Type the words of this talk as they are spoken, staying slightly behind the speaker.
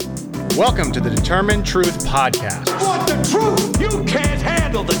Welcome to the Determined Truth Podcast. Want the truth? You can't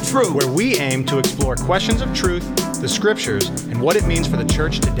handle the truth. Where we aim to explore questions of truth, the scriptures, and what it means for the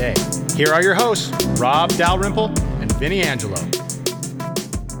church today. Here are your hosts, Rob Dalrymple and Vinny Angelo.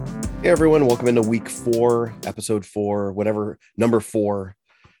 Hey everyone, welcome into week 4, episode 4, whatever, number 4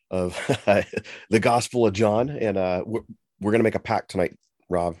 of the Gospel of John. And we're going to make a pact tonight,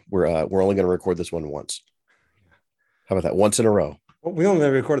 Rob. We're only going to record this one once. How about that? Once in a row. Well, we only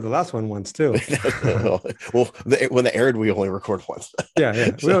recorded the last one once too. Well, when it aired, we only record once.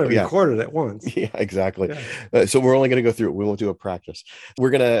 Yeah. We only recorded it once. Yeah, exactly. Yeah. So we're only going to go through it. We won't do a practice.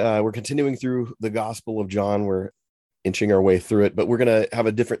 We're continuing through the Gospel of John. We're inching our way through it, but we're going to have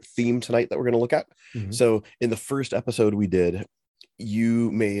a different theme tonight that we're going to look at. Mm-hmm. So in the first episode we did, you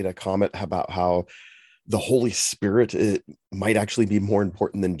made a comment about how the Holy Spirit might actually be more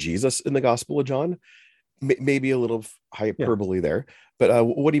important than Jesus in the Gospel of John. Maybe a little hyperbole there, but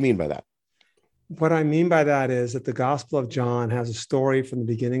what do you mean by that? What I mean by that is that the Gospel of John has a story from the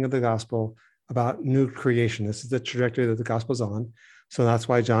beginning of the Gospel about new creation. This is the trajectory that the Gospel's on. So that's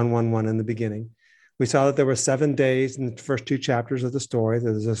why John 1:1 in the beginning. We saw that there were 7 days in the first 2 chapters of the story.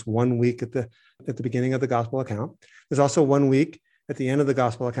 There's just 1 week at the beginning of the Gospel account. There's also 1 week at the end of the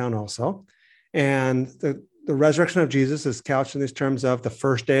Gospel account also. And the resurrection of Jesus is couched in these terms of the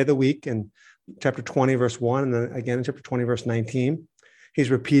first day of the week in chapter 20, verse 1, and then again in chapter 20, verse 19. He's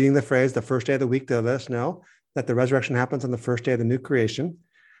repeating the phrase, the first day of the week, to let us know that the resurrection happens on the first day of the new creation.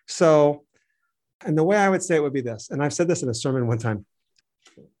 So, and the way I would say it would be this, and I've said this in a sermon one time.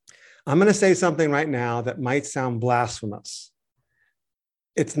 I'm going to say something right now that might sound blasphemous.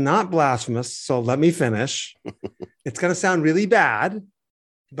 It's not blasphemous, so let me finish. It's going to sound really bad,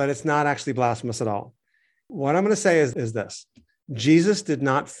 but it's not actually blasphemous at all. What I'm going to say is this. Jesus did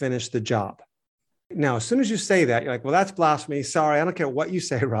not finish the job. Now, as soon as you say that, you're like, well, that's blasphemy. Sorry, I don't care what you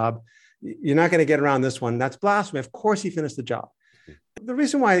say, Rob. You're not going to get around this one. That's blasphemy. Of course he finished the job. The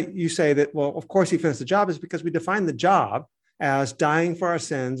reason why you say that, well, of course he finished the job is because we define the job as dying for our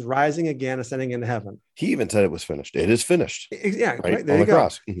sins, rising again, ascending into heaven. He even said it was finished. It is finished. Yeah, right? There you go.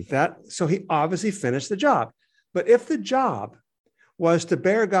 Cross. So he obviously finished the job. But if the job was to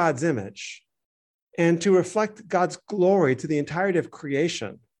bear God's image and to reflect God's glory to the entirety of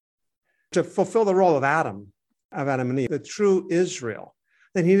creation, to fulfill the role of Adam and Eve, the true Israel,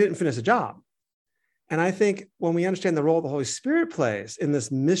 then he didn't finish the job. And I think when we understand the role the Holy Spirit plays in this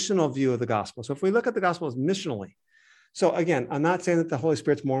missional view of the gospel, so if we look at the gospel as missionally, so again, I'm not saying that the Holy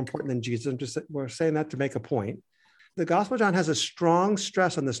Spirit's more important than Jesus. We're saying that to make a point. The Gospel of John has a strong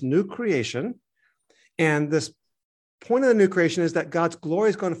stress on this new creation. And this point of the new creation is that God's glory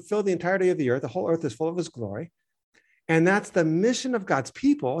is going to fill the entirety of the earth. The whole earth is full of his glory. And that's the mission of God's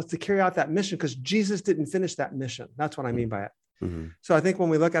people, is to carry out that mission, because Jesus didn't finish that mission. That's what I mean by it. Mm-hmm. So I think when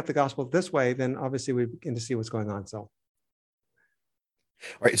we look at the gospel this way, then obviously we begin to see what's going on. So. All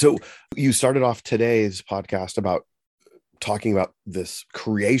right. So you started off today's podcast about talking about this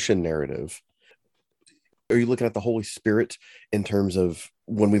creation narrative. Are you looking at the Holy Spirit in terms of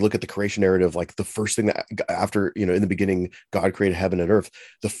when we look at the creation narrative, like the first thing that after, in the beginning, God created heaven and earth,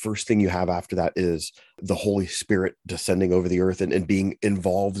 the first thing you have after that is the Holy Spirit descending over the earth and being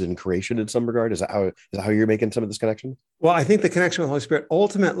involved in creation in some regard? Is that how you're making some of this connection? Well, I think the connection with the Holy Spirit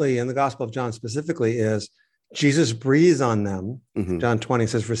ultimately in the Gospel of John specifically is Jesus breathes on them. Mm-hmm. John 20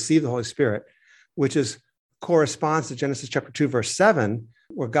 says, receive the Holy Spirit, which corresponds to Genesis chapter 2, verse 7,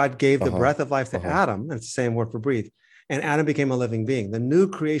 where God gave the breath of life to Adam. And it's the same word for breathe. And Adam became a living being. The new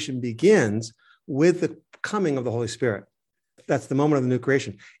creation begins with the coming of the Holy Spirit. That's the moment of the new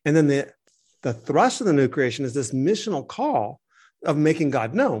creation. And then the thrust of the new creation is this missional call of making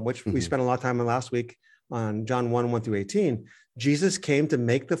God known, which we spent a lot of time on last week on John 1 through 18. Jesus came to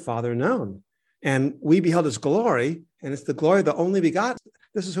make the Father known. And we beheld his glory, and it's the glory of the only begotten.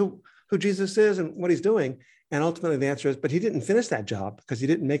 This is who Jesus is and what he's doing. And ultimately the answer is, but he didn't finish that job because he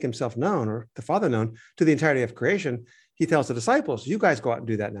didn't make himself known or the Father known to the entirety of creation. He tells the disciples, you guys go out and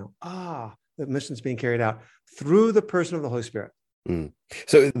do that now. The mission's being carried out through the person of the Holy Spirit.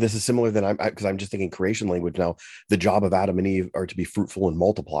 So this is similar than because I'm just thinking creation language now. The job of Adam and Eve are to be fruitful and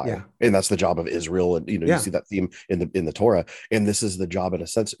multiply, and that's the job of Israel. And you see that theme in the Torah. And this is the job in a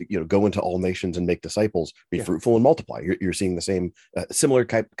sense. Go into all nations and make disciples. Be fruitful and multiply. You're seeing the same similar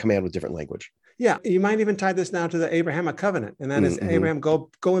type command with different language. Yeah, you might even tie this now to the Abrahamic covenant, and that is Abraham, go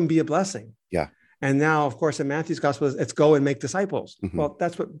and be a blessing. Yeah. And now, of course, in Matthew's gospel, it's go and make disciples. Well,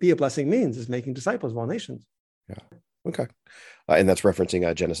 that's what be a blessing means, is making disciples of all nations. Yeah. Okay. And that's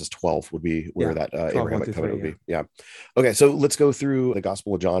referencing Genesis 12 would be where that Abrahamic covenant would be. Yeah. Okay. So let's go through the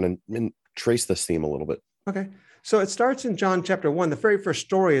Gospel of John and trace this theme a little bit. Okay. So it starts in John chapter 1. The very first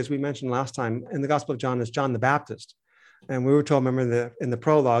story, as we mentioned last time, in the Gospel of John is John the Baptist. And we were told, remember, in the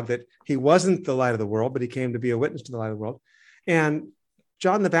prologue that he wasn't the light of the world, but he came to be a witness to the light of the world. And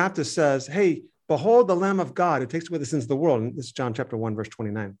John the Baptist says, hey, behold the Lamb of God who takes away the sins of the world. And this is John chapter 1, verse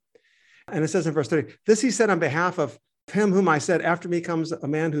 29. And it says in verse 30, this he said on behalf of him whom I said, after me comes a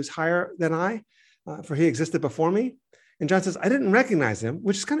man who's higher than I, for he existed before me. And John says, I didn't recognize him,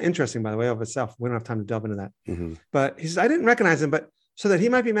 which is kind of interesting, by the way, of itself. We don't have time to delve into that. Mm-hmm. But he says, I didn't recognize him, but so that he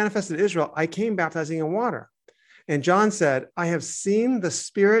might be manifested to Israel, I came baptizing in water. And John said, I have seen the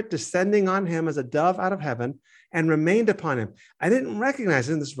Spirit descending on him as a dove out of heaven and remained upon him. I didn't recognize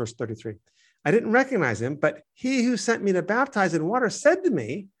him. This is verse 33. I didn't recognize him, but he who sent me to baptize in water said to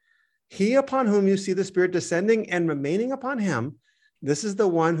me, he upon whom you see the Spirit descending and remaining upon him, this is the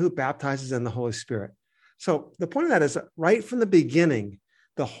one who baptizes in the Holy Spirit. So the point of that is right from the beginning,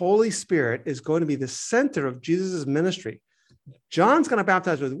 the Holy Spirit is going to be the center of Jesus' ministry. John's going to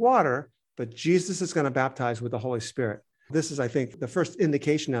baptize with water, but Jesus is going to baptize with the Holy Spirit. This is, I think, the first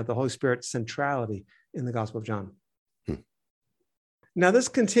indication of the Holy Spirit's centrality in the Gospel of John. Now, this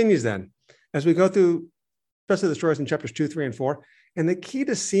continues then as we go through, especially the stories in chapters 2, 3, and 4. And the key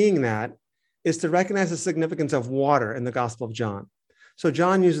to seeing that is to recognize the significance of water in the Gospel of John. So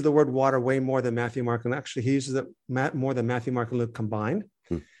John uses the word water way more than Matthew, Mark, and actually he uses it more than Matthew, Mark, and Luke combined.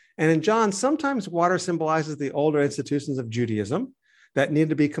 And in John, sometimes water symbolizes the older institutions of Judaism that need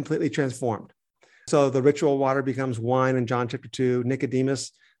to be completely transformed. So the ritual water becomes wine in John chapter 2.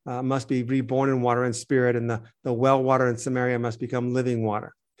 Nicodemus must be reborn in water and spirit, and the well water in Samaria must become living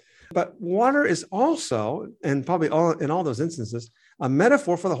water. But water is also, and probably in all those instances, a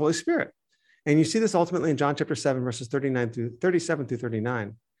metaphor for the Holy Spirit. And you see this ultimately in John chapter 7, verses 37 through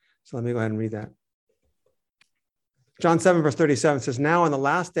 39. So let me go ahead and read that. John 7, verse 37 says, now on the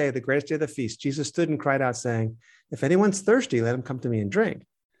last day, the greatest day of the feast, Jesus stood and cried out, saying, if anyone's thirsty, let him come to me and drink.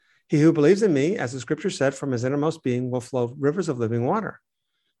 He who believes in me, as the scripture said, from his innermost being will flow rivers of living water.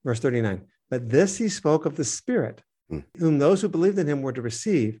 Verse 39, but this he spoke of the Spirit, whom those who believed in him were to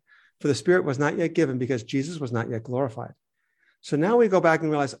receive, for the Spirit was not yet given because Jesus was not yet glorified. So now we go back and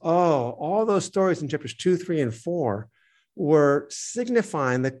realize, all those stories in chapters 2, 3, and 4 were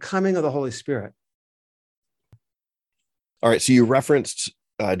signifying the coming of the Holy Spirit. All right. So you referenced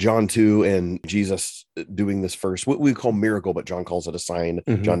John 2 and Jesus doing this first, what we call miracle, but John calls it a sign.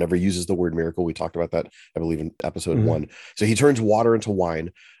 Mm-hmm. John never uses the word miracle. We talked about that, I believe, in episode 1. So he turns water into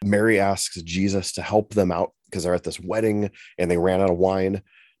wine. Mary asks Jesus to help them out because they're at this wedding and they ran out of wine.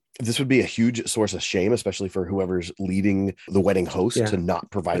 This would be a huge source of shame, especially for whoever's leading the wedding host to not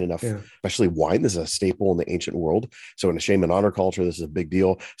provide enough, especially wine. This is a staple in the ancient world. So in a shame and honor culture, this is a big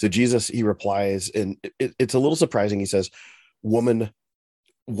deal. So Jesus, he replies, and it's a little surprising. He says, woman,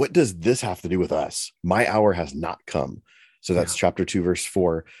 what does this have to do with us? My hour has not come. So that's chapter 2, verse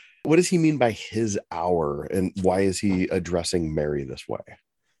 4. What does he mean by his hour? And why is he addressing Mary this way?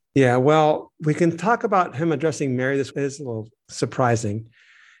 Yeah, well, we can talk about him addressing Mary. This is a little surprising.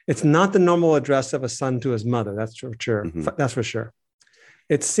 It's not the normal address of a son to his mother. That's for sure. Mm-hmm. That's for sure.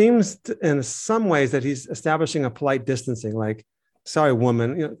 It seems in some ways that he's establishing a polite distancing, like, sorry,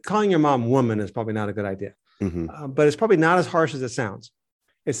 woman. Calling your mom woman is probably not a good idea. Mm-hmm. But it's probably not as harsh as it sounds.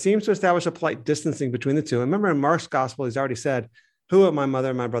 It seems to establish a polite distancing between the two. And remember in Mark's gospel, he's already said, who are my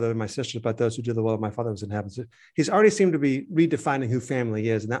mother, my brother, and my sisters, but those who do the will of my Father who's in heaven. So he's already seemed to be redefining who family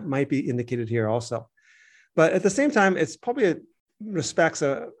is, and that might be indicated here also. But at the same time, it's probably a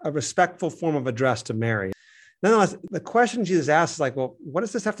respectful form of address to Mary. Nonetheless, the question Jesus asks is like, well, what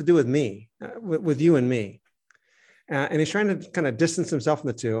does this have to do with me, with you and me? And he's trying to kind of distance himself from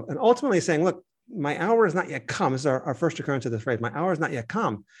the two, and ultimately saying, look, my hour is not yet come. This is our first occurrence of this phrase. My hour is not yet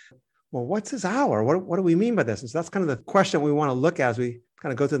come. Well, what's his hour? What do we mean by this? And so that's kind of the question we want to look at as we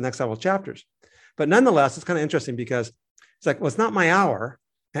kind of go through the next several chapters. But nonetheless, it's kind of interesting because it's like, well, it's not my hour.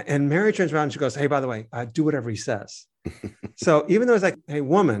 And Mary turns around and she goes, hey, by the way, do whatever he says. So even though it's like, hey,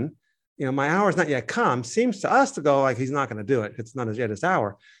 woman, my hour is not yet come, seems to us to go like, he's not going to do it. It's not yet his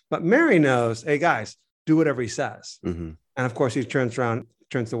hour. But Mary knows, hey, guys, do whatever he says. Mm-hmm. And of course, he turns around,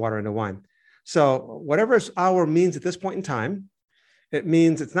 turns the water into wine. So whatever his hour means at this point in time, it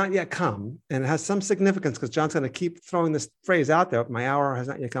means it's not yet come. And it has some significance because John's going to keep throwing this phrase out there. My hour has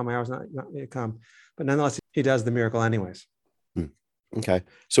not yet come. My hour has not yet come. But nonetheless, he does the miracle anyways. Okay.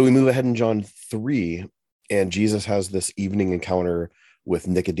 So we move ahead in John 3, and Jesus has this evening encounter with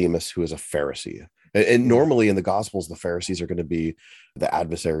Nicodemus, who is a Pharisee. And normally in the Gospels, the Pharisees are going to be the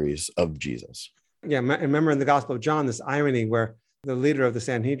adversaries of Jesus. Yeah. Remember in the Gospel of John, this irony where the leader of the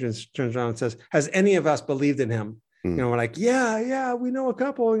Sanhedrin turns around and says, has any of us believed in him? We're like, yeah, we know a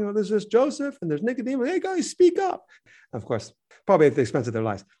couple. There's this Joseph and there's Nicodemus. Hey, guys, speak up. Of course, probably at the expense of their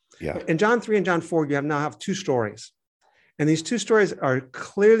lives. Yeah. In John 3 and John 4, you now have two stories. And these two stories are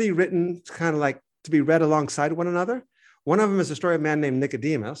clearly written kind of like to be read alongside one another. One of them is a story of a man named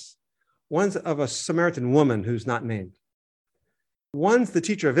Nicodemus. One's of a Samaritan woman who's not named. One's the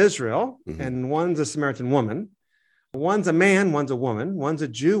teacher of Israel, and one's a Samaritan woman. One's a man, one's a woman. One's a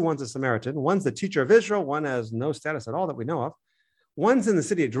Jew, one's a Samaritan. One's the teacher of Israel. One has no status at all that we know of. One's in the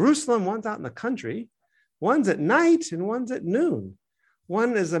city of Jerusalem. One's out in the country. One's at night and one's at noon.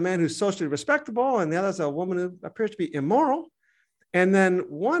 One is a man who's socially respectable, and the other is a woman who appears to be immoral. And then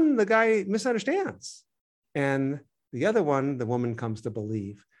one, the guy misunderstands. And the other one, the woman comes to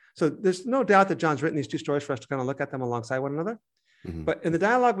believe. So there's no doubt that John's written these two stories for us to kind of look at them alongside one another. But in the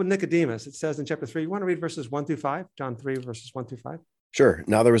dialogue with Nicodemus, it says in chapter 3, you want to read verses 1 through 5? John 3, verses 1 through 5. Sure.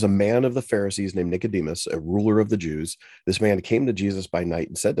 Now there was a man of the Pharisees named Nicodemus, a ruler of the Jews. This man came to Jesus by night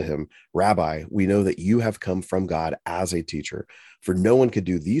and said to him, Rabbi, we know that you have come from God as a teacher, for no one could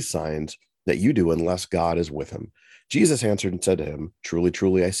do these signs that you do unless God is with him. Jesus answered and said to him, Truly,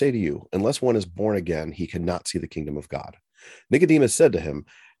 truly, I say to you, unless one is born again, he cannot see the kingdom of God. Nicodemus said to him,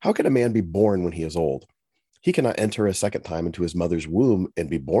 How can a man be born when he is old? He cannot enter a second time into his mother's womb and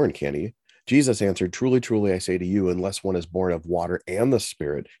be born, can he? Jesus answered, Truly, truly, I say to you, unless one is born of water and the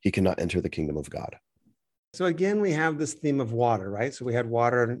Spirit, he cannot enter the kingdom of God. So again, we have this theme of water, right? So we had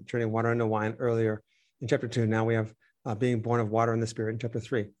water and turning water into wine earlier in chapter 2. Now we have being born of water and the Spirit in chapter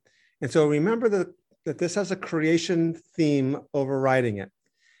 3. And so remember that this has a creation theme overriding it.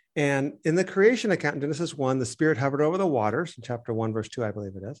 And in the creation account in Genesis 1, the Spirit hovered over the waters, in chapter 1, verse 2, I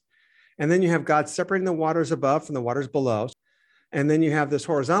believe it is. And then you have God separating the waters above from the waters below. And then you have this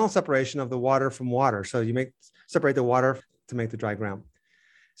horizontal separation of the water from water. So you separate the water to make the dry ground.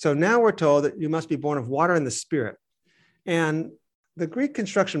 So now we're told that you must be born of water and the Spirit. And the Greek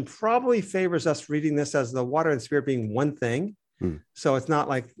construction probably favors us reading this as the water and Spirit being one thing. So it's not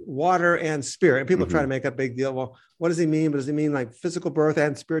like water and spirit. And people try to make a big deal. Well, what does he mean? But does he mean like physical birth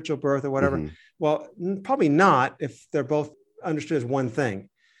and spiritual birth or whatever? Well, probably not if they're both understood as one thing.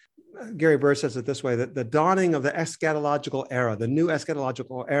 Gary Bird says it this way, that the dawning of the eschatological era, the new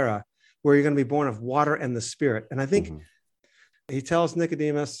eschatological era, where you're going to be born of water and the Spirit. And I think he tells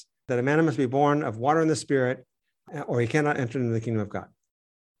Nicodemus that a man must be born of water and the Spirit, or he cannot enter into the kingdom of God.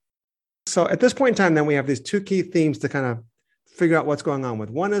 So at this point in time, then we have these two key themes to kind of figure out what's going on with.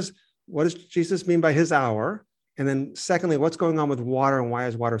 One is, what does Jesus mean by his hour? And then secondly, what's going on with water and why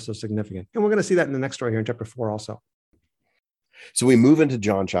is water so significant? And we're going to see that in the next story here in chapter 4 also. So we move into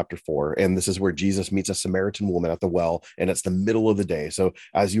John chapter 4, and this is where Jesus meets a Samaritan woman at the well, and it's the middle of the day. So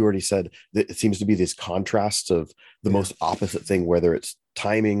as you already said, it seems to be these contrasts of the most opposite thing, whether it's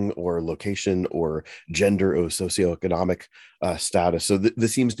timing or location or gender or socioeconomic status. So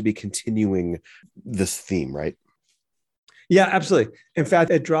this seems to be continuing this theme, right? Yeah, absolutely. In fact,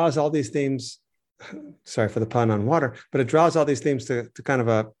 it draws all these themes, sorry for the pun on water, but it draws all these themes to kind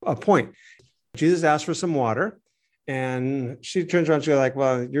of a point. Jesus asked for some water. And she turns around, she's like,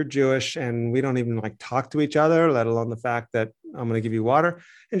 well, you're Jewish and we don't even like talk to each other, let alone the fact that I'm going to give you water.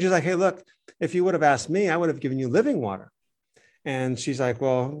 And she's like, hey, look, if you would have asked me, I would have given you living water. And she's like,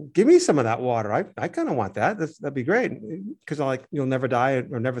 well, give me some of that water. I kind of want that. That'd be great. Because you'll never die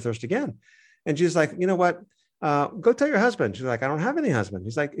or never thirst again. And she's like, you know what? Go tell your husband. She's like, I don't have any husband.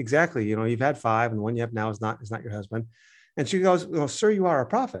 He's like, exactly. You've had 5 and the one you have now is not your husband. And she goes, well, sir, you are a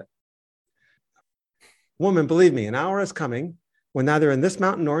prophet. Woman, believe me, an hour is coming when neither in this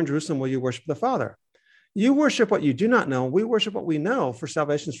mountain nor in Jerusalem will you worship the Father. You worship what you do not know. We worship what we know, for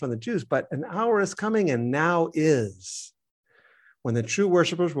salvation is from the Jews. But an hour is coming, and now is, when the true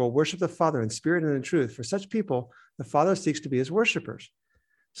worshipers will worship the Father in spirit and in truth. For such people, the Father seeks to be his worshipers.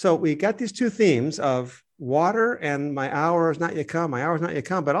 So we got these two themes of water and my hour is not yet come. My hour is not yet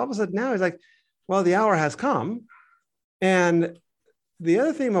come. But all of a sudden now he's like, well, the hour has come. And the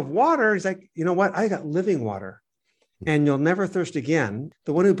other theme of water is like, you know what? I got living water and you'll never thirst again.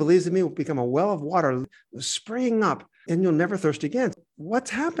 The one who believes in me will become a well of water springing up and you'll never thirst again.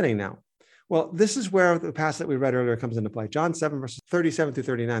 What's happening now? Well, this is where the passage that we read earlier comes into play. John 7, verses 37 through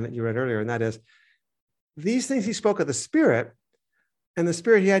 39 that you read earlier. And that is, these things he spoke of the Spirit, and the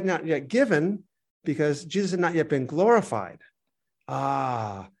Spirit he had not yet given because Jesus had not yet been glorified.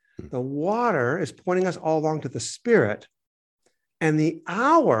 The water is pointing us all along to the Spirit. And the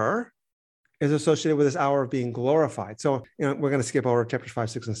hour is associated with this hour of being glorified. So, we're going to skip over chapters 5,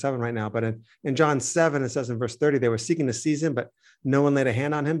 6, and 7 right now. But in John 7, it says in verse 30, they were seeking to seize him, but no one laid a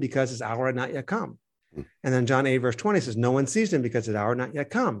hand on him because his hour had not yet come. And then John 8, verse 20 says, no one seized him because his hour had not yet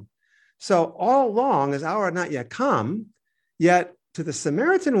come. So all along, his hour had not yet come, yet to the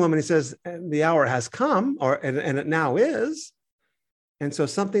Samaritan woman, he says, the hour has come, and it now is. And so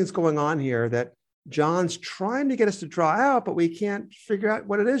something's going on here that John's trying to get us to draw out, but we can't figure out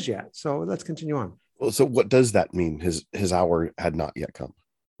what it is yet. So let's continue on. Well, so what does that mean? His hour had not yet come.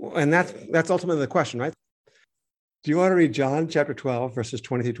 And that's ultimately the question, right? Do you want to read John chapter 12, verses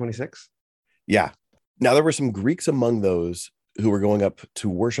 20 through 26? Yeah. Now there were some Greeks among those who were going up to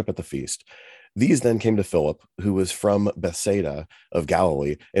worship at the feast. These then came to Philip, who was from Bethsaida of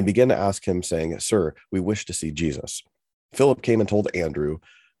Galilee, and began to ask him, saying, Sir, we wish to see Jesus. Philip came and told Andrew.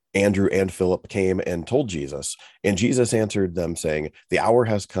 Andrew and Philip came and told Jesus. And Jesus answered them, saying, The hour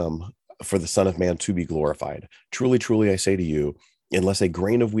has come for the Son of Man to be glorified. Truly, truly, I say to you, unless a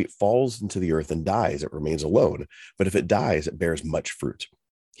grain of wheat falls into the earth and dies, it remains alone. But if it dies, it bears much fruit.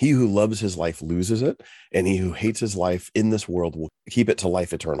 He who loves his life loses it, and he who hates his life in this world will keep it to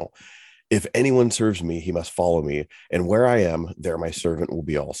life eternal. If anyone serves me, he must follow me, and where I am, there my servant will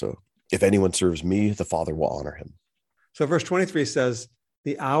be also. If anyone serves me, the Father will honor him. So verse 23 says,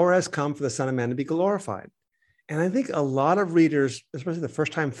 the hour has come for the Son of Man to be glorified. And I think a lot of readers, especially the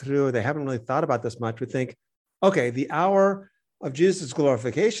first time through, they haven't really thought about this much, would think, okay, the hour of Jesus'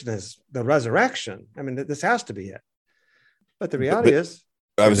 glorification is the resurrection. I mean, this has to be it. But the reality is...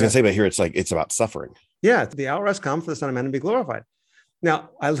 I was going to say, but here it's about suffering. Yeah, the hour has come for the Son of Man to be glorified. Now,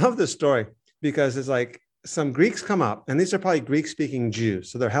 I love this story because it's like some Greeks come up, and these are probably Greek-speaking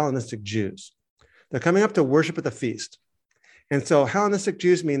Jews, so they're Hellenistic Jews. They're coming up to worship at the feast. And so Hellenistic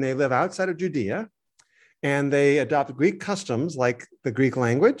Jews mean they live outside of Judea, and they adopt Greek customs like the Greek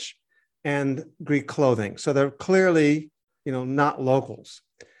language and Greek clothing. So they're clearly, not locals.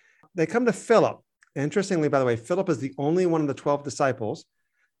 They come to Philip. Interestingly, by the way, Philip is the only one of the 12 disciples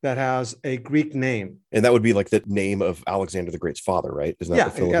that has a Greek name. And that would be like the name of Alexander the Great's father, right? Isn't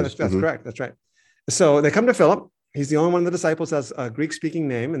that that's correct. That's right. So they come to Philip. He's the only one of the disciples that has a Greek-speaking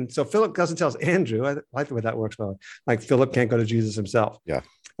name. And so Philip goes and tells Andrew. I like the way that works, well. Like Philip can't go to Jesus himself. Yeah.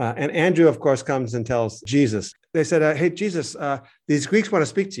 And Andrew, of course, comes and tells Jesus. They said, hey, Jesus, these Greeks want to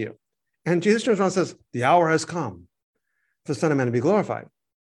speak to you. And Jesus turns around and says, the hour has come for the Son of Man to be glorified.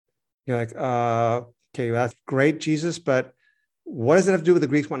 You're like, okay, that's great, Jesus, but what does it have to do with the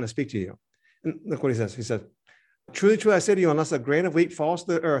Greeks wanting to speak to you? And look what he says. He says, truly, truly, I say to you, unless a grain of wheat falls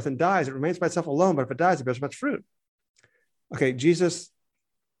to the earth and dies, it remains by itself alone, but if it dies, it bears much fruit. Okay, Jesus,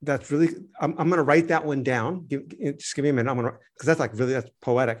 that's really, I'm going to write that one down. Just give me a minute. Because that's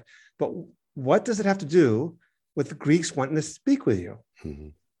poetic. But what does it have to do with the Greeks wanting to speak with you? Mm-hmm.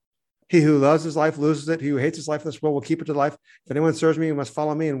 He who loves his life loses it. He who hates his life in this world will keep it to life. If anyone serves me, he must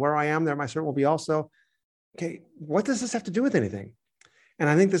follow me. And where I am, there my servant will be also. Okay, what does this have to do with anything? And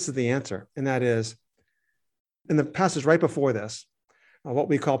I think this is the answer. And that is, in the passage right before this, what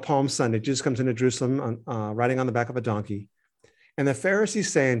we call Palm Sunday, Jesus comes into Jerusalem riding on the back of a donkey. And the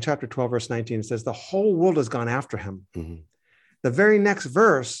Pharisees say in chapter 12, verse 19, it says, the whole world has gone after him. Mm-hmm. The very next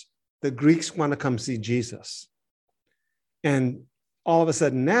verse, the Greeks want to come see Jesus. And all of a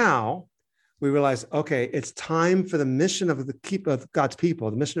sudden now we realize, okay, it's time for the mission of God's people,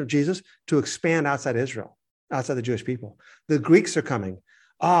 the mission of Jesus, to expand outside Israel, outside the Jewish people. The Greeks are coming.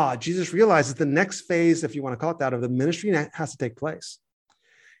 Jesus realizes the next phase, if you want to call it that, of the ministry has to take place.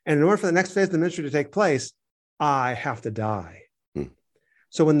 And in order for the next phase of the ministry to take place, I have to die.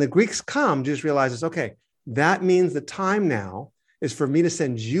 So when the Greeks come, Jesus realizes, okay, that means the time now is for me to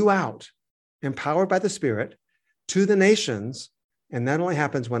send you out, empowered by the Spirit, to the nations. And that only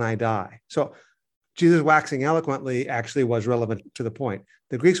happens when I die. So Jesus waxing eloquently actually was relevant to the point.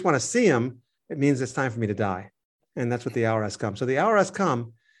 The Greeks want to see him. It means it's time for me to die. And that's what the hour has come. So the hour has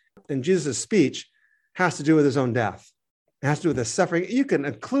come, and Jesus' speech has to do with his own death. It has to do with the suffering. You can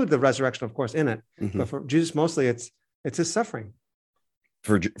include the resurrection, of course, in it. Mm-hmm. But for Jesus, mostly it's his suffering.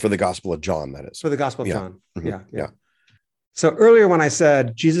 For the Gospel of John, that is. For the Gospel of John. Mm-hmm. Yeah. So earlier when I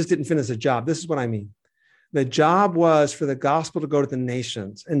said Jesus didn't finish the job, this is what I mean. The job was for the gospel to go to the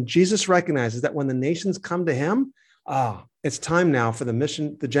nations. And Jesus recognizes that when the nations come to him, it's time now for the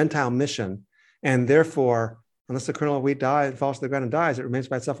mission, the Gentile mission. And therefore, unless the kernel of wheat falls to the ground and dies, it remains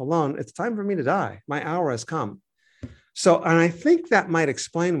by itself alone. It's time for me to die. My hour has come. So, and I think that might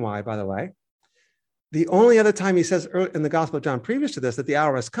explain why, by the way, the only other time he says in the Gospel of John previous to this that the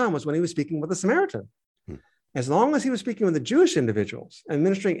hour has come was when he was speaking with the Samaritan. As long as he was speaking with the Jewish individuals and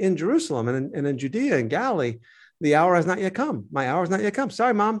ministering in Jerusalem and in Judea and Galilee, the hour has not yet come. My hour has not yet come.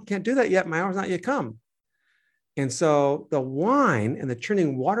 Sorry, Mom, can't do that yet. My hour has not yet come. And so the wine and the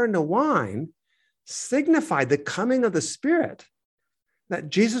turning water into wine signified the coming of the Spirit that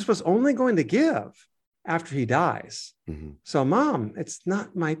Jesus was only going to give after he dies. Mhm. So, Mom, it's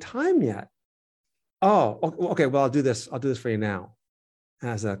not my time yet. Oh, okay. Well, I'll do this. I'll do this for you now,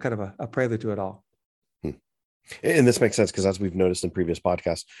 as a kind of a prelude to it all. And this makes sense because, as we've noticed in previous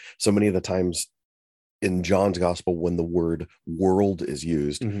podcasts, so many of the times in John's gospel, when the word world is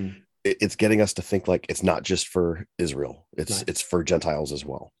used, it's getting us to think like it's not just for Israel, it's for Gentiles as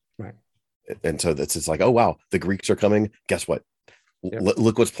well. Right. And so it's like, oh, wow, the Greeks are coming. Guess what? Yep.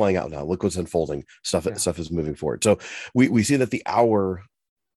 Look what's playing out now. Look what's unfolding. Stuff is moving forward. So we see that the hour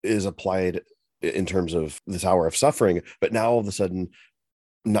is applied in terms of this hour of suffering, but now all of a sudden,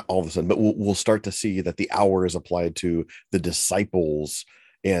 not all of a sudden, but we'll start to see that the hour is applied to the disciples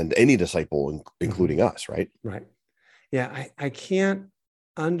and any disciple, including us, right? Right. Yeah, I can't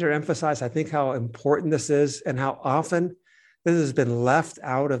underemphasize, I think, how important this is and how often this has been left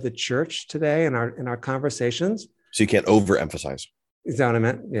out of the church today in our conversations. So you can't overemphasize. Is that what I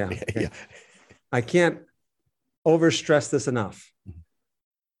meant? Yeah. Okay. Yeah. I can't overstress this enough.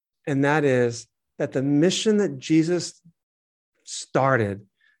 And that is that the mission that Jesus started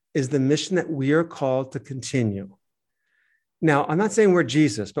is the mission that we are called to continue. Now, I'm not saying we're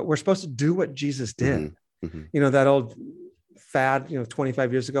Jesus, but we're supposed to do what Jesus did. You know, that old fad,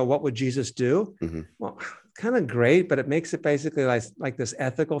 25 years ago, what would Jesus do? Well, kind of great, but it makes it basically like this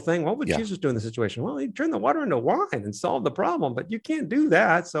ethical thing. What would Jesus do in the situation? Well, he'd turn the water into wine and solve the problem, but you can't do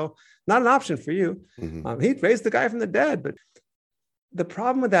that. So not an option for you. He'd raise the guy from the dead. But the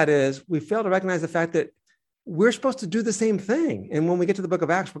problem with that is we fail to recognize the fact that we're supposed to do the same thing. And when we get to the book of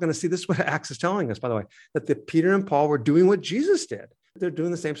Acts, we're going to see this is what Acts is telling us, by the way, that Peter and Paul were doing what Jesus did. They're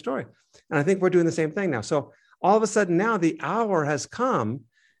doing the same story. And I think we're doing the same thing now. So all of a sudden now the hour has come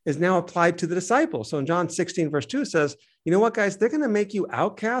is now applied to the disciples. So in John 16, verse 2 says, you know what, guys, they're going to make you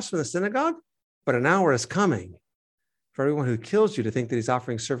outcasts from the synagogue, but an hour is coming for everyone who kills you to think that he's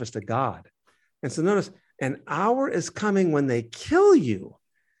offering service to God. And so notice, an hour is coming when they kill you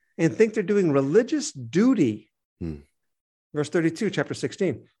and think they're doing religious duty. Verse 32, chapter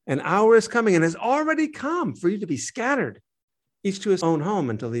 16, an hour is coming and has already come for you to be scattered, each to his own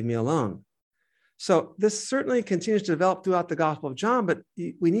home, and to leave me alone. So this certainly continues to develop throughout the Gospel of John, but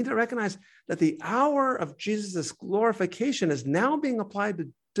we need to recognize that the hour of Jesus' glorification is now being applied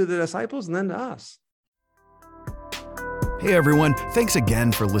to the disciples and then to us. Hey everyone, thanks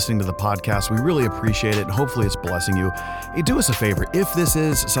again for listening to the podcast. We really appreciate it and hopefully it's blessing you. Hey, do us a favor. If this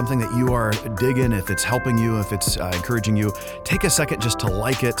is something that you are digging, if it's helping you, if it's encouraging you, take a second just to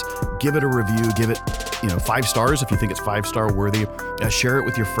like it, give it a review, give it 5 stars if you think it's 5-star worthy, share it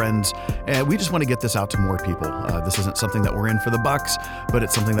with your friends. And we just want to get this out to more people. This isn't something that we're in for the bucks, but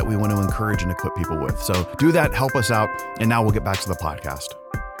it's something that we want to encourage and equip people with. So do that, help us out, and now we'll get back to the podcast.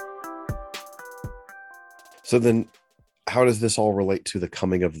 So then, how does this all relate to the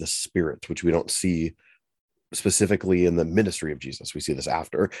coming of the Spirit, which we don't see specifically in the ministry of Jesus? We see this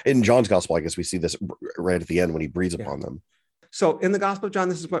after. In John's gospel, I guess we see this right at the end when he breathes upon them. So in the Gospel of John,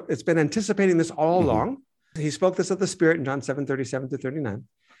 this is what it's been anticipating this all along. He spoke this of the Spirit in John 7:37-39,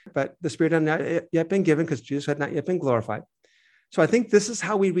 but the Spirit had not yet been given because Jesus had not yet been glorified. So I think this is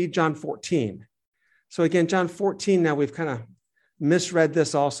how we read John 14. So again, John 14, now we've kind of misread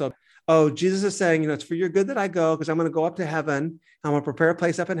this also. Oh, Jesus is saying, it's for your good that I go, because I'm going to go up to heaven. I'm going to prepare a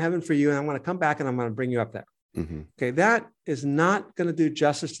place up in heaven for you, and I'm going to come back and I'm going to bring you up there. Okay, that is not going to do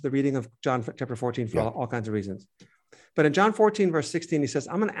justice to the reading of John chapter 14 for all kinds of reasons. But in John 14, verse 16, he says,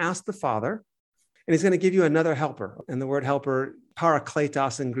 I'm going to ask the Father, and he's going to give you another helper. And the word helper,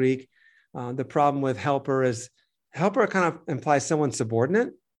 parakletos in Greek, the problem with helper is helper kind of implies someone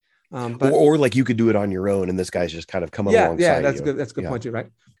subordinate. But or like you could do it on your own, and this guy's just kind of coming alongside. Yeah, that's good. That's a good point too, right?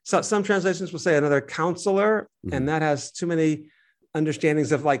 So some translations will say another counselor, and that has too many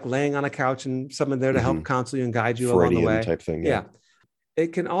understandings of like laying on a couch and someone there to help counsel you and guide you along the way. Type thing. Yeah.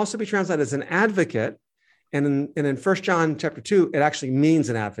 It can also be translated as an advocate. And in 1 John chapter 2, it actually means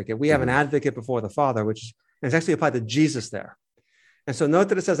an advocate. We have an advocate before the Father, which is it's actually applied to Jesus there. And so note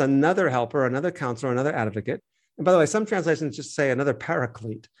that it says another helper, another counselor, another advocate. And by the way, some translations just say another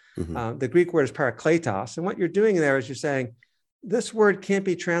paraclete. The Greek word is parakletos. And what you're doing there is you're saying, this word can't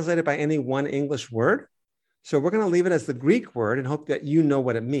be translated by any one English word. So we're going to leave it as the Greek word and hope that you know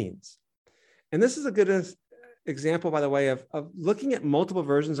what it means. And this is a good example, by the way, of looking at multiple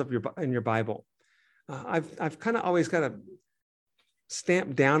versions of your Bible. I've kind of always kind of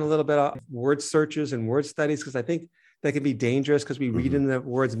stamped down a little bit of word searches and word studies because I think they can be dangerous because we read in the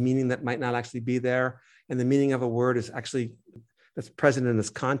words meaning that might not actually be there. And the meaning of a word is actually that's present in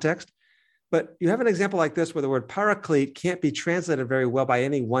this context. But you have an example like this where the word paraclete can't be translated very well by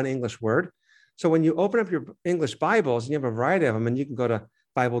any one English word. So when you open up your English Bibles and you have a variety of them, and you can go to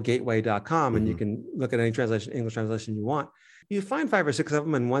BibleGateway.com, and you can look at any translation, English translation you want. You find 5 or 6 of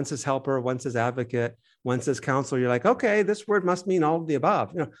them, and one says helper, one says advocate, one says counselor. You're like, okay, this word must mean all of the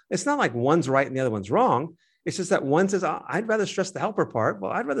above. It's not like one's right and the other one's wrong. It's just that one says, I'd rather stress the helper part.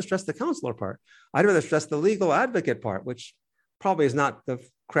 Well, I'd rather stress the counselor part. I'd rather stress the legal advocate part, which probably is not the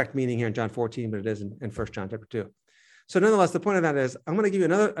correct meaning here in John 14, but it is in 1 John chapter 2. So nonetheless, the point of that is, I'm going to give you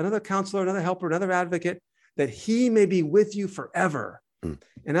another counselor, another helper, another advocate, that he may be with you forever. And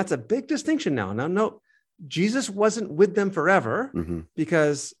that's a big distinction now. Now, no, Jesus wasn't with them forever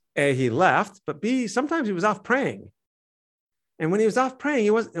because A, he left, but B, sometimes he was off praying. And when he was off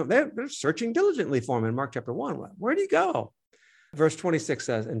praying, they're searching diligently for him in Mark chapter 1. Where'd he go? Verse 26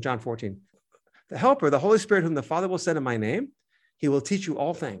 says in John 14, the helper, the Holy Spirit, whom the Father will send in my name, he will teach you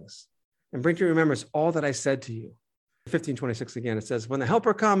all things and bring to your remembrance all that I said to you. 15:26 again, it says, when the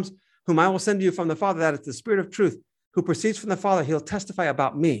helper comes, whom I will send to you from the Father, that is the Spirit of truth, who proceeds from the Father, he'll testify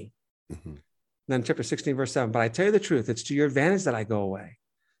about me. Then chapter 16, verse 7, but I tell you the truth, it's to your advantage that I go away.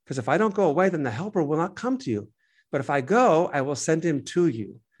 Because if I don't go away, then the helper will not come to you. But if I go, I will send him to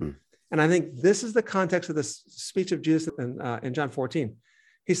you. And I think this is the context of this speech of Jesus in John 14.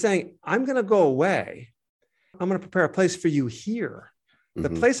 He's saying, I'm going to go away. I'm going to prepare a place for you here. The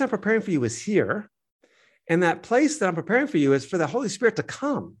place I'm preparing for you is here. And that place that I'm preparing for you is for the Holy Spirit to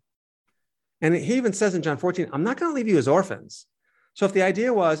come. And he even says in John 14, I'm not going to leave you as orphans. So if the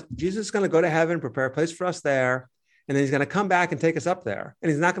idea was Jesus is going to go to heaven, prepare a place for us there, and then he's going to come back and take us up there, and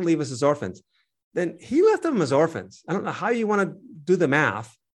he's not going to leave us as orphans, then he left them as orphans. I don't know how you want to do the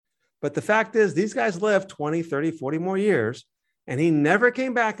math, but the fact is these guys lived 20, 30, 40 more years, and he never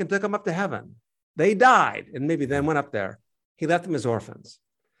came back and took them up to heaven. They died and maybe then went up there. He left them as orphans.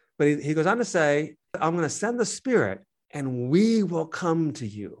 But he goes on to say, I'm going to send the Spirit and we will come to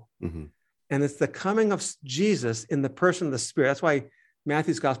you. And it's the coming of Jesus in the person of the Spirit. That's why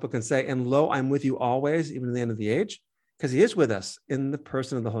Matthew's gospel can say, and lo, I'm with you always, even to the end of the age, because he is with us in the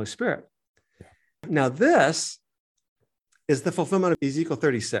person of the Holy Spirit. Now, this is the fulfillment of Ezekiel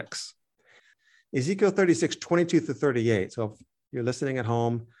 36. Ezekiel 36, 22 through 38. So if you're listening at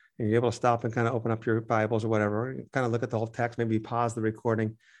home and you're able to stop and kind of open up your Bibles or whatever, kind of look at the whole text, maybe pause the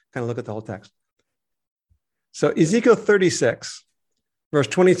recording, kind of look at the whole text. So Ezekiel 36, verse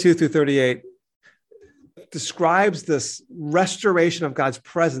 22 through 38, describes this restoration of God's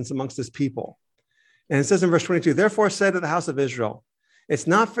presence amongst his people. And it says in verse 22, therefore say to the house of Israel, it's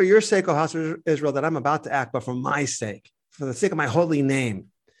not for your sake, O house of Israel, that I'm about to act, but for my sake, for the sake of my holy name.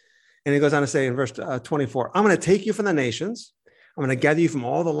 And he goes on to say in verse 24, I'm going to take you from the nations. I'm going to gather you from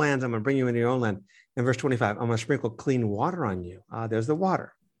all the lands. I'm going to bring you into your own land. In verse 25, I'm going to sprinkle clean water on you. There's the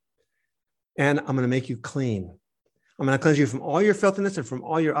water. And I'm going to make you clean. I'm going to cleanse you from all your filthiness and from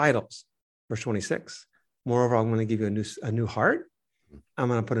all your idols. Verse 26, moreover, I'm going to give you a new heart. I'm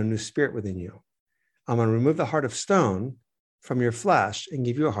going to put a new spirit within you. I'm going to remove the heart of stone from your flesh and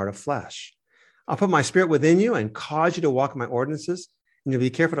give you a heart of flesh. I'll put my spirit within you and cause you to walk in my ordinances, and you'll be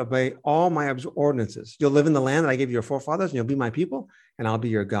careful to obey all my ordinances. You'll live in the land that I gave your forefathers, and you'll be my people, and I'll be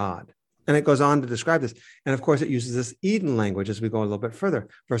your God. And it goes on to describe this. And of course, it uses this Eden language as we go a little bit further.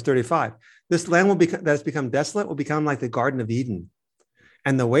 Verse 35, this land that has become desolate will become like the Garden of Eden.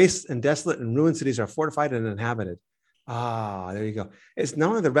 And the waste and desolate and ruined cities are fortified and inhabited. There you go. It's not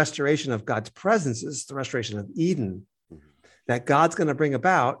only the restoration of God's presence, it's the restoration of Eden that God's going to bring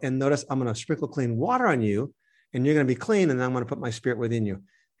about. And notice, I'm going to sprinkle clean water on you, and you're going to be clean, and I'm going to put my spirit within you.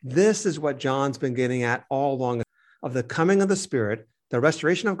 This is what John's been getting at all along, of the coming of the Spirit, the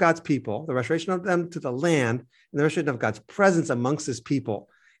restoration of God's people, the restoration of them to the land, and the restoration of God's presence amongst his people.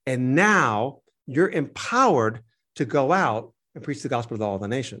 And now you're empowered to go out and preach the gospel to all the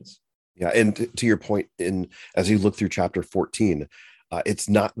nations. Yeah. And to your point, as you look through chapter 14, it's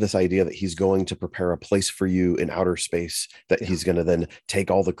not this idea that he's going to prepare a place for you in outer space, that he's going to then take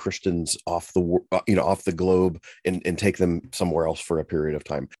all the Christians off the globe and take them somewhere else for a period of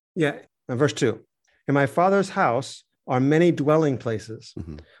time. Yeah. And verse 2, in my Father's house are many dwelling places.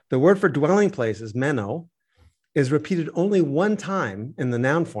 The word for dwelling places, meno, is repeated only one time in the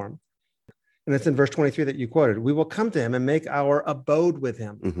noun form. And it's in verse 23 that you quoted. We will come to him and make our abode with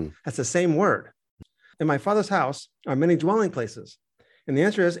him. That's the same word. In my Father's house are many dwelling places. And the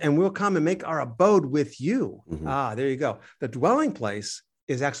answer is, and we'll come and make our abode with you. There you go. The dwelling place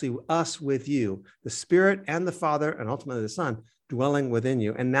is actually us with you, the Spirit and the Father, and ultimately the Son, dwelling within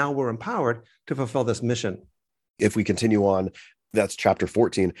you. And now we're empowered to fulfill this mission. If we continue on, That's chapter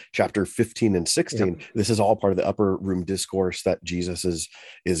 14, chapter 15 and 16. Yep. This is all part of the upper room discourse that Jesus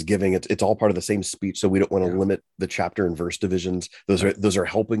is giving. It's all part of the same speech. So we don't want to limit the chapter and verse divisions. Those are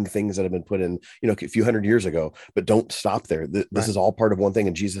helping things that have been put in, a few hundred years ago, but don't stop there. This is all part of one thing.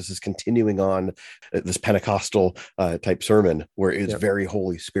 And Jesus is continuing on this Pentecostal type sermon where it's very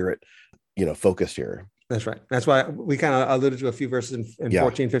Holy Spirit, focused here. That's right. That's why we kind of alluded to a few verses in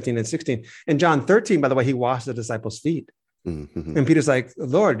 14, 15, and 16. In John 13, by the way, he washed the disciples' feet. Mm-hmm. And Peter's like,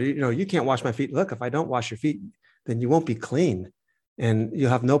 Lord, you can't wash my feet. Look, if I don't wash your feet, then you won't be clean. And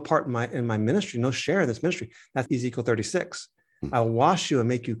you'll have no part in my ministry, no share in this ministry. That's Ezekiel 36. Mm-hmm. I'll wash you and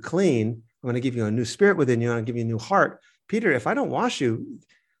make you clean. I'm going to give you a new spirit within you. I'm going to give you a new heart. Peter, if I don't wash you,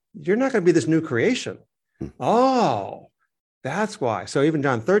 you're not going to be this new creation. Mm-hmm. Oh, that's why. So even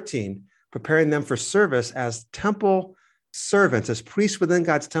John 13, preparing them for service as temple servants, as priests within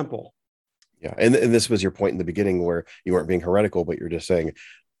God's temple. Yeah. And this was your point in the beginning where you weren't being heretical, but you're just saying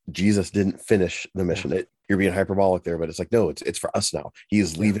Jesus didn't finish the mission. You're being hyperbolic there, but it's like, no, it's for us now. He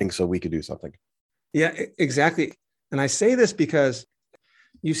is leaving so we could do something. Yeah, exactly. And I say this because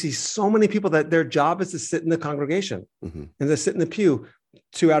you see so many people that their job is to sit in the congregation and they sit in the pew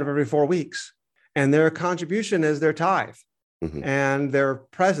 2 out of every 4 weeks. And their contribution is their tithe and their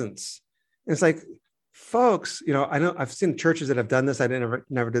presence. And it's like, folks, I know I've seen churches that have done this. I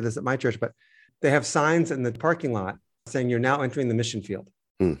never did this at my church, but they have signs in the parking lot saying you're now entering the mission field.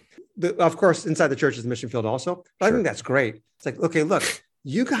 Of course, inside the church is the mission field also. But I think that's great. It's like, okay, look,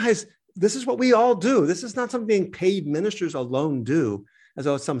 you guys, this is what we all do. This is not something paid ministers alone do, as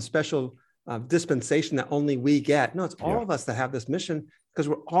though it's some special dispensation that only we get. No, it's all of us that have this mission because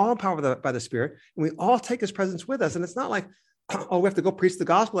we're all empowered by the Spirit, and we all take His presence with us. And it's not like, oh, we have to go preach the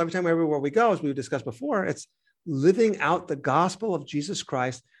gospel every time, everywhere we go, as we discussed before. It's living out the gospel of Jesus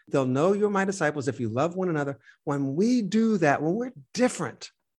Christ. They'll know you're my disciples if you love one another. When we do that, when we're different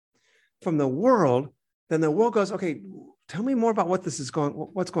from the world, then the world goes, okay, tell me more about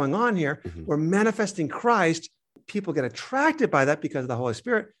what's going on here. We're manifesting Christ. People get attracted by that because of the Holy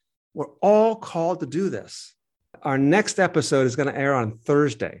Spirit. We're all called to do this. Our next episode is going to air on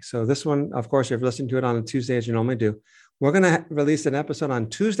Thursday. So this one, of course, if you're listening to it on a Tuesday, as you normally do, we're going to release an episode on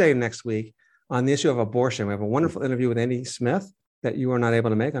Tuesday next week on the issue of abortion. We have a wonderful interview with Andy Smith that you were not able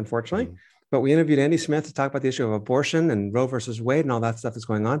to make, unfortunately. But we interviewed Andy Smith to talk about the issue of abortion and Roe versus Wade and all that stuff that's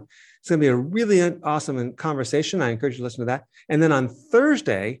going on. It's going to be a really awesome conversation. I encourage you to listen to that. And then on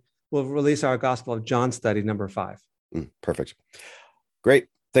Thursday, we'll release our Gospel of John study, number 5. Perfect. Great.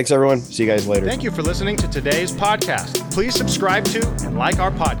 Thanks, everyone. See you guys later. Thank you for listening to today's podcast. Please subscribe to and like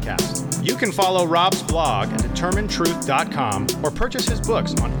our podcast. You can follow Rob's blog at determinedtruth.com or purchase his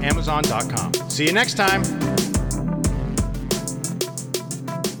books on amazon.com. See you next time.